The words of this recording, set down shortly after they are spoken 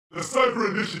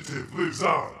Cyber Initiative lives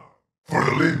on. For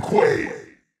the Lin Kuei,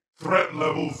 threat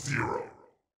level 0.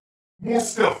 More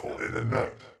stealthful in the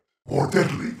night, more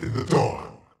deadly in the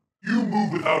dawn. You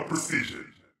move without precision.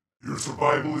 Your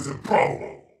survival is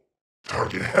improbable.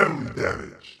 Target heavily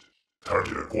damaged.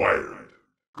 Target acquired.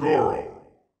 Goro,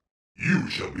 you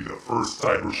shall be the first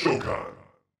Cyber Shokan.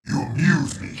 You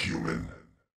amuse me, human.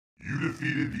 You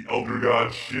defeated the Elder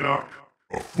God Shinnok,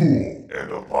 a fool and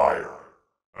a liar.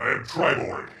 I am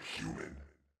Triborg, human.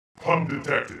 Pun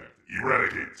detected,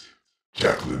 eradicate.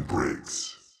 Jacqueline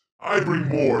Briggs. I bring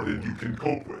more than you can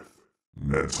cope with.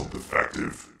 Mental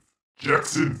defective.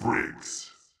 Jackson Briggs.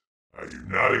 I do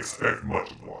not expect much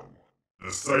of one. The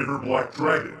Cyber Black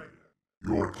Dragon.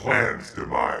 Your clan's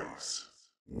demise.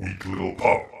 Weak little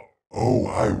pup. Oh,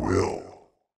 I will.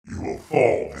 You will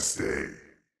fall this day.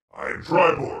 I am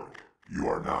Triborg. You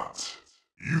are not.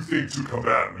 You think to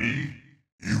combat me?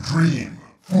 You dream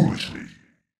foolishly.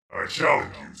 I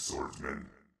challenge you, swordsman.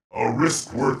 A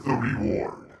risk worth the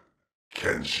reward.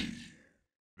 Kenshi.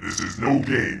 This is no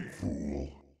game, fool.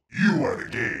 You are the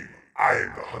game. I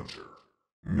am the hunter.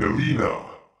 Melina.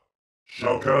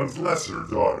 Shao Kahn's lesser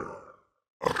daughter.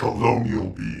 A colonial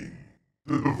being.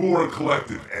 The Devora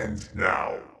Collective ends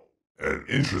now. An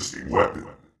interesting weapon.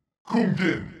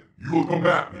 Kumgin, you will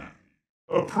combat me.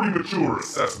 A premature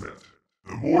assessment.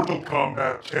 The Mortal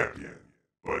Kombat champion.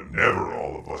 But never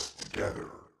all of us together.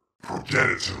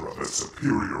 Progenitor of a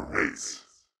superior race.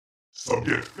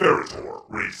 Subject Ferritor,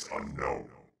 race unknown.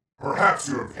 Perhaps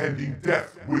your impending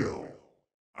death will.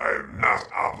 I am not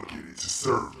obligated to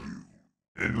serve you.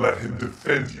 Then let him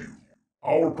defend you.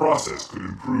 Our process could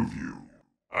improve you.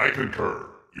 I concur.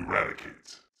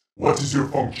 Eradicate. What is your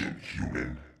function,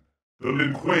 human? The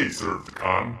Lin Kuei served the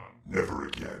Khan. Never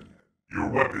again. Your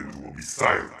weapons will be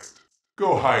silenced.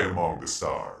 Go high among the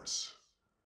stars.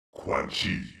 Quan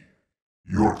Chi.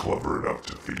 You're clever enough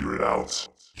to figure it out.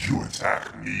 You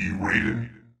attack me, Raiden?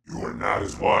 You are not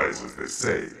as wise as they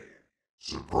say.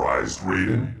 Surprised,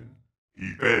 Raiden?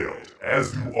 He failed,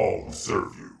 as do all who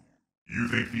serve you. You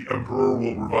think the Emperor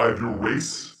will revive your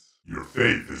race? Your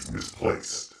faith is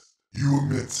misplaced. You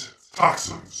emit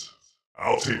toxins.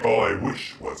 I'll take all I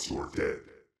wish once you're dead.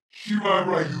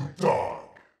 Shiraira, you dog!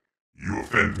 You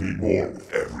offend me more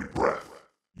with every breath.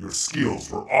 Your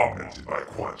skills were augmented by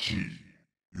Quan Chi.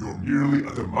 You're merely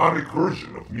a demonic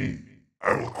version of me.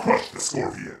 I will crush the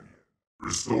Scorpion.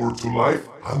 Restored to life,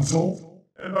 Hanzo?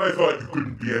 And I thought you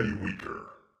couldn't be any weaker.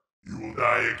 You will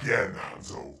die again,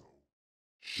 Hanzo.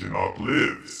 Shinnok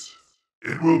lives.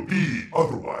 It will be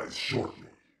otherwise shortly.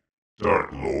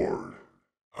 Dark Lord,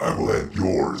 I will end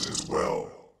yours as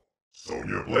well.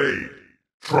 Sonya Blade,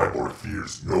 Triborg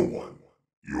fears no one.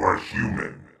 You are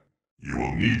human. You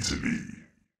will need to be.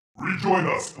 Rejoin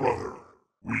us, brother.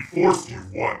 We forced you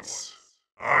once.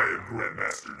 I am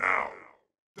Grandmaster now.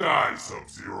 Die,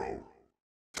 Sub-Zero.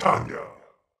 Tanya.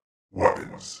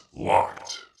 Weapons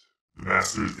locked. The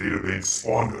Master's databank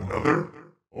spawned another?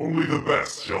 Only the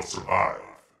best shall survive.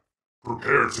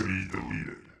 Prepare to be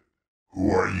deleted. Who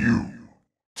are you?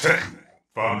 Teku,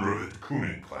 founder of the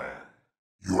Kunin clan.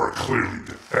 You are clearly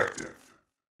defective.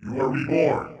 You are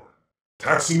reborn,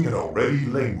 taxing an already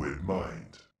languid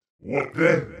mind. What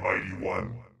then, mighty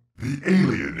one? The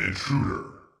alien intruder.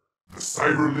 The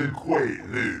Cyber Lin Kuei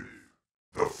live.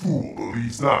 The fool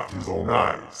believes not his own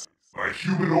eyes. My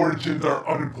human origins are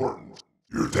unimportant.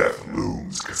 Your death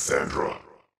looms, Cassandra.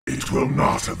 It will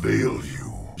not avail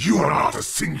you. You are not a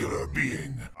singular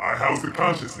being. I house the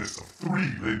consciousness of 3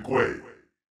 Lin Kuei.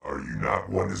 Are you not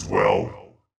one as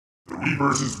well? The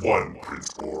Reverse is one, Prince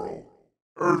Goro.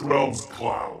 Earthrealm's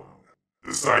clown.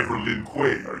 The Cyber Lin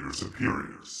Kuei are your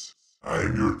superiors. I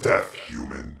am your death,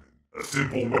 human. A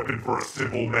simple weapon for a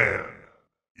simple man.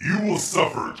 You will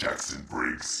suffer, Jackson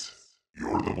Briggs.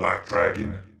 You're the Black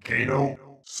Dragon, Kano.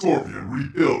 Scorpion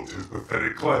rebuilt his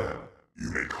pathetic clan.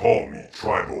 You may call me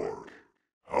Triborg.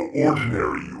 How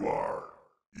ordinary you are.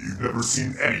 You've never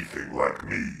seen anything like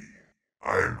me.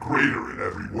 I am greater in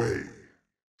every way.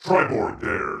 Triborg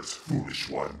dares, foolish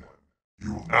one.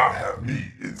 You will not have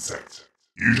me, insect.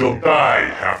 You shall die,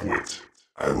 half-wit.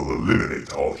 I will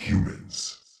eliminate all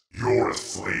humans. You're a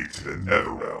slave to the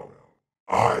Netherrealm.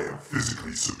 I am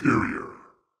physically superior.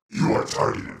 You are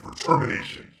targeted for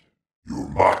termination. Your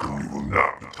mockery will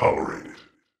not be tolerated.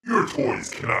 Your toys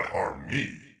cannot harm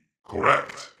me.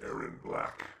 Correct, Aaron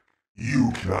Black.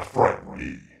 You cannot frighten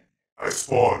me. I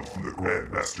spawned from the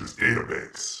Grandmaster's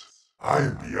databanks. I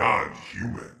am beyond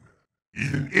human.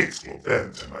 Even it will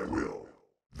bend to my will.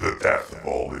 The death of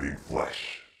all living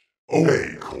flesh.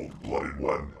 Away, cold-blooded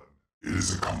one. It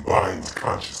is a combined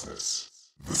consciousness.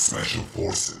 The Special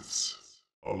Forces.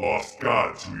 A lost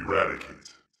god to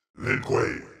eradicate. Lin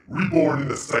Kuei, reborn in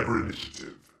the Cyber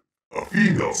Initiative. A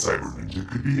female cyber ninja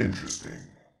could be interesting.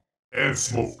 And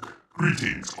Smoke,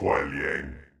 greetings, Kuai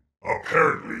Liang.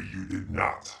 Apparently you did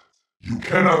not. You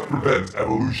cannot prevent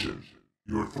evolution.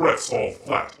 Your threats fall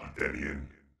flat, Edenian.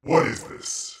 What is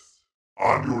this?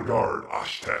 On your guard,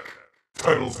 Ashtek.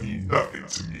 Titles mean nothing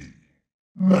to me.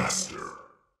 Master.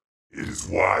 It is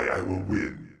why I will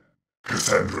win.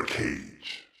 Cassandra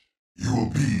Cage. You will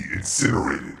be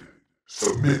incinerated.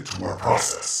 Submit to our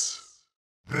process.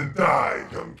 Then die,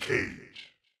 young Cage.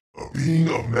 A being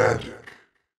of magic.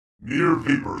 Mere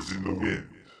vapors in the wind.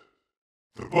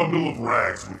 The bundle of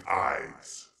rags with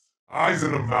eyes. Eyes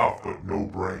and a mouth but no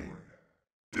brain.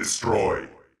 Destroy.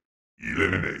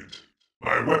 Eliminate.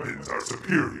 My weapons are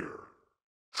superior.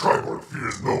 Triborg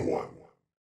fears no one.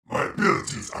 My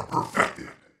abilities are perfected.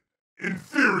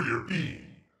 Inferior being.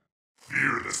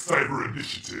 Fear the Cyber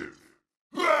Initiative.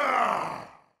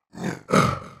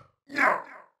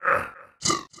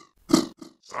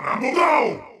 Sanambo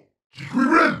Gao! Jikui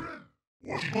Ren!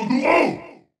 Washington Duo!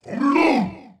 Homer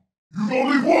Lone! You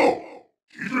only walk!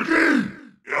 Teacher King!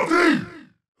 LD!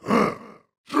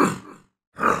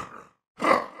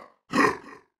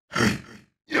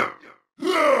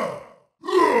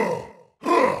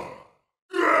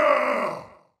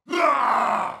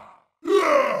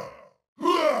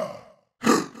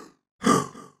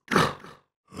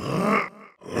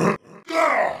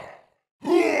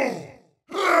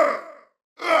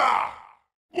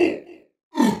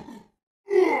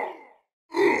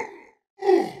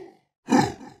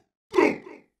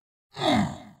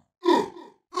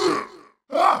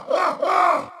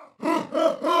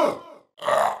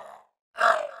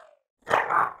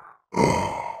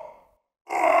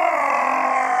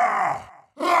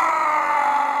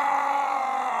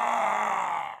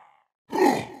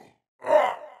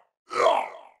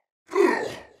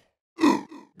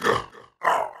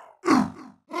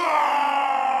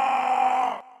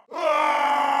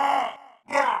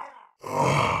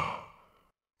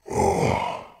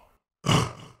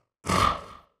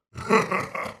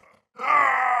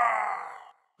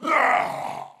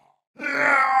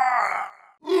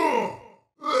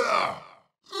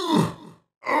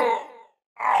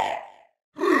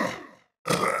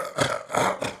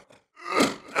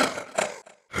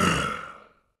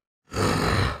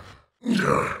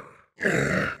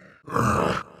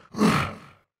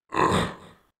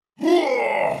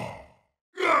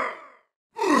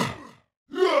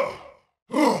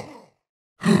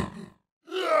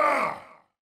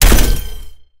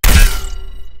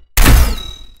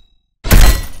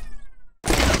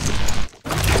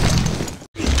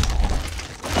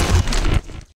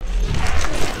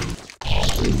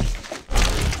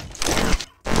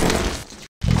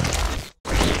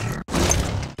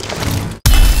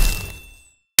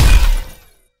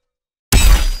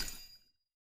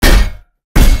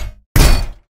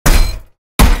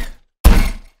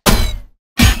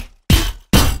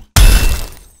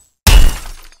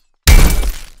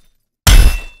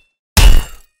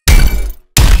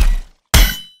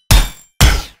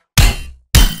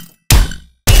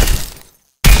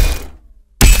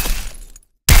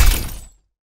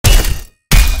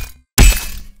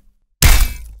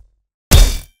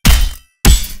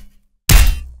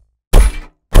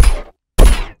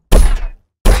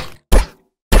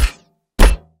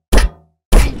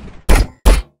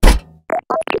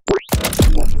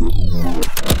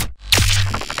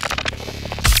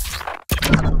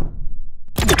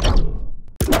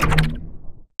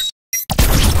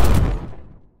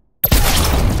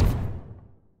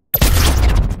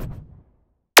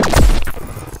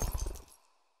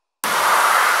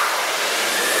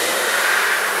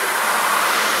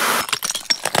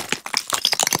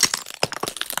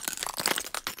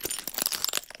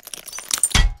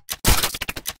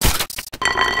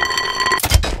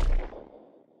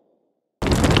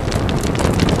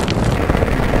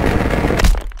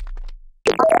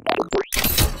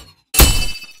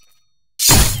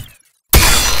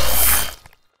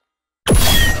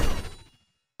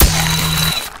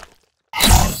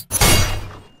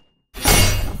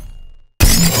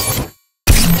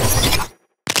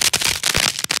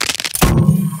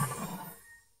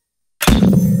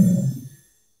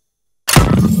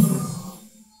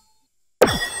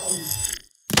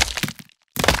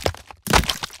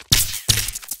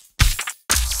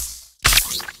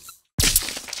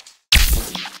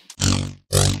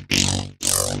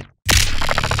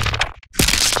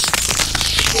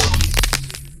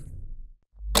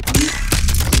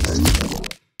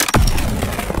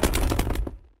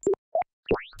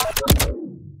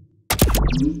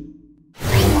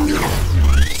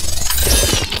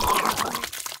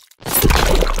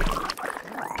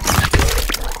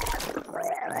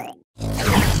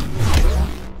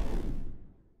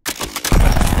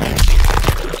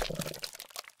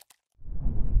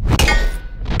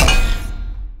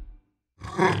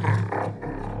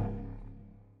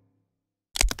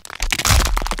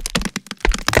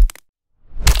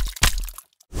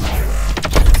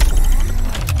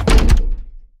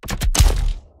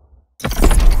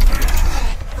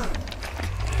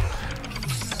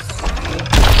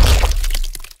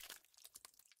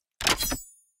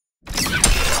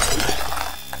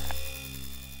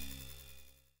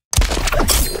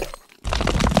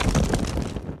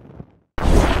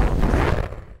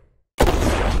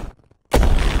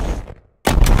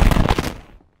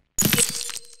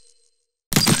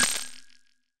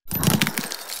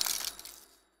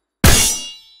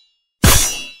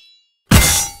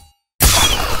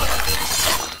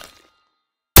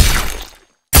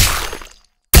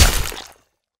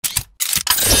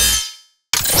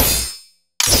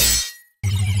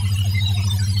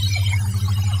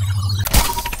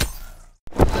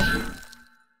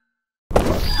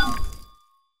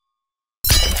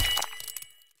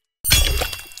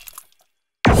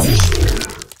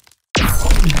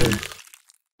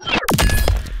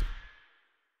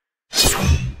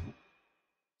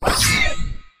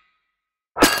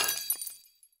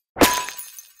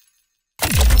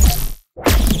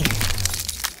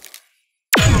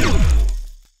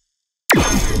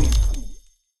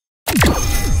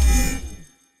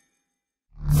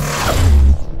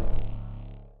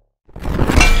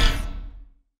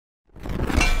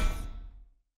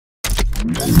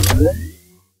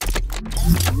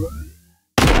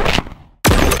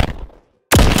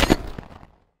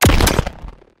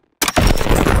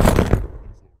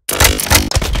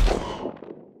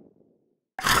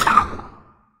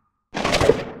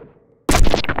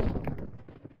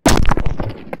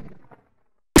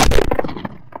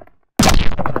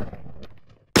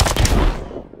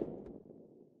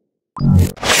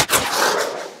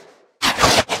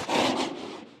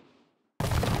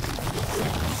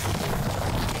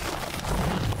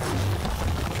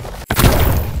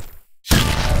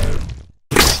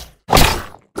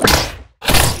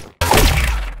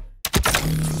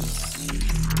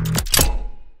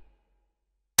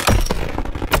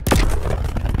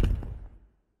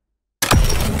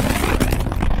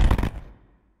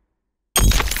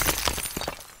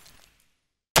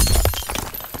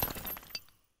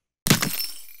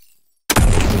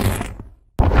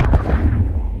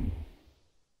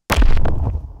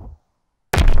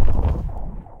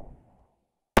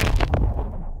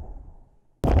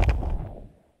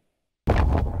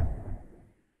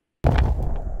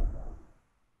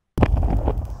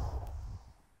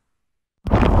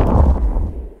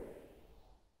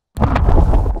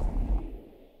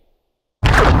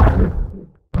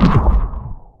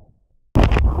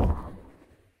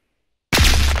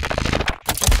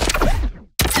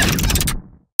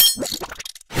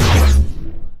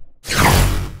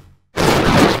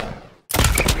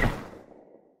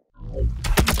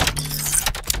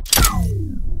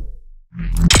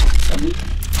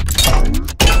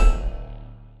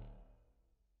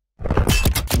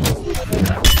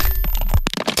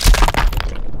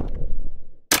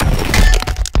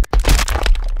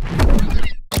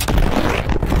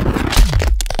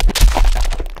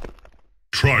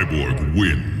 Triborg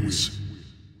wins.